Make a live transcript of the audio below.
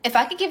If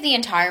I could give the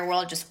entire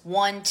world just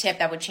one tip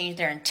that would change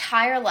their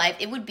entire life,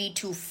 it would be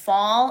to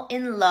fall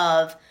in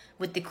love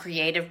with the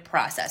creative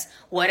process.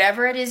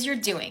 Whatever it is you're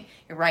doing,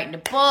 you're writing a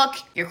book,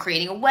 you're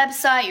creating a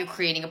website, you're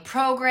creating a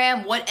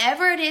program,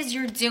 whatever it is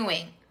you're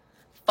doing,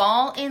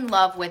 fall in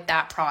love with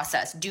that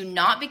process. Do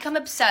not become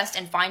obsessed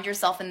and find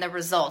yourself in the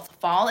results.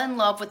 Fall in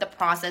love with the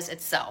process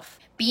itself.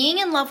 Being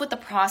in love with the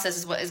process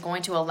is what is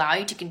going to allow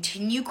you to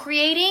continue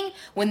creating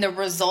when the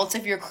results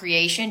of your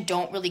creation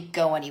don't really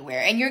go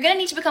anywhere. And you're going to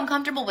need to become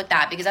comfortable with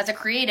that, because as a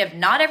creative,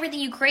 not everything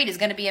you create is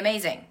going to be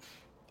amazing.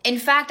 In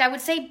fact, I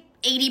would say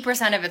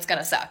 80% of it's going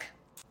to suck,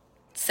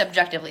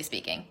 subjectively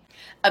speaking.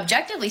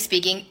 Objectively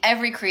speaking,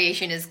 every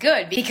creation is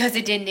good because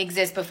it didn't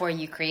exist before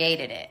you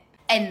created it.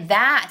 And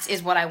that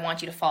is what I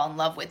want you to fall in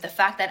love with. The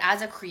fact that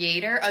as a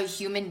creator, a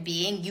human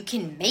being, you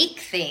can make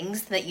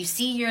things that you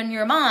see in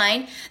your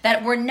mind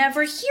that were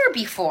never here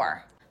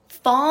before.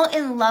 Fall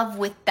in love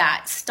with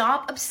that.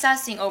 Stop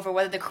obsessing over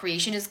whether the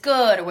creation is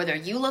good or whether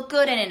you look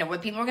good in it or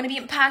whether people are going to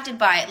be impacted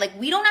by it. Like,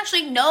 we don't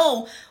actually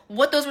know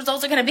what those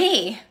results are going to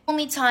be.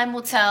 Only time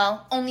will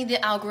tell. Only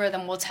the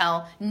algorithm will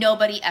tell.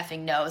 Nobody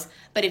effing knows.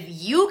 But if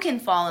you can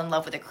fall in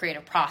love with the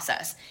creative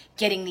process,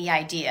 getting the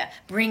idea,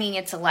 bringing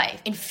it to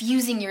life,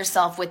 infusing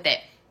yourself with it,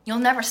 you'll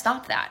never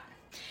stop that.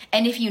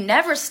 And if you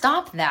never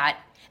stop that,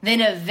 then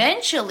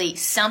eventually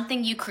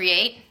something you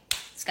create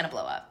is going to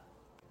blow up.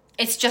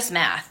 It's just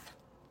math.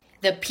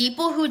 The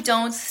people who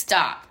don't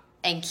stop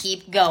and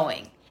keep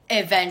going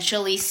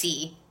eventually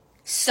see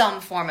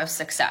some form of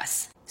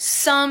success,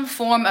 some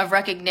form of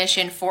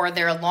recognition for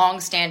their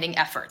long-standing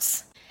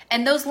efforts.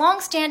 And those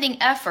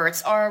long-standing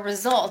efforts are a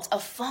result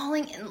of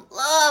falling in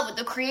love with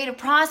the creative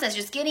process,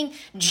 just getting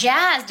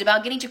jazzed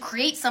about getting to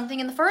create something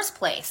in the first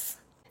place.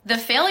 The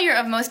failure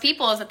of most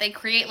people is that they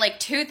create like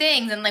 2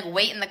 things and like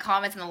wait in the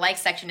comments and the like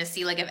section to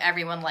see like if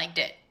everyone liked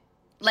it.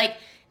 Like,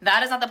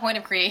 that is not the point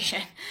of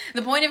creation.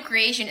 The point of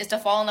creation is to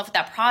fall in love with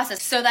that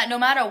process so that no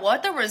matter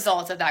what the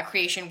results of that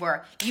creation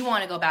were, you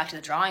want to go back to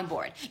the drawing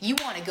board. You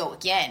want to go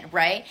again,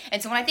 right?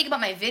 And so when I think about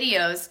my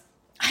videos,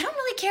 I don't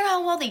really care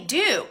how well they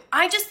do.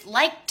 I just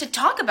like to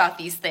talk about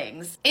these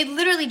things. It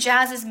literally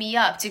jazzes me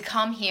up to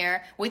come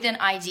here with an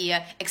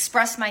idea,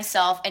 express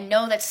myself, and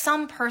know that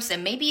some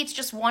person, maybe it's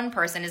just one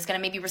person, is going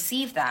to maybe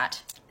receive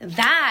that.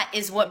 That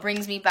is what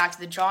brings me back to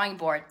the drawing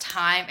board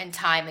time and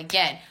time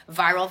again,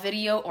 viral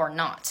video or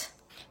not.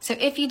 So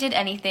if you did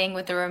anything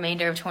with the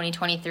remainder of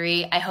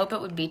 2023, I hope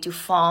it would be to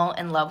fall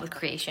in love with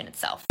creation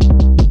itself.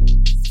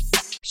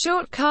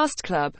 Shortcast Club.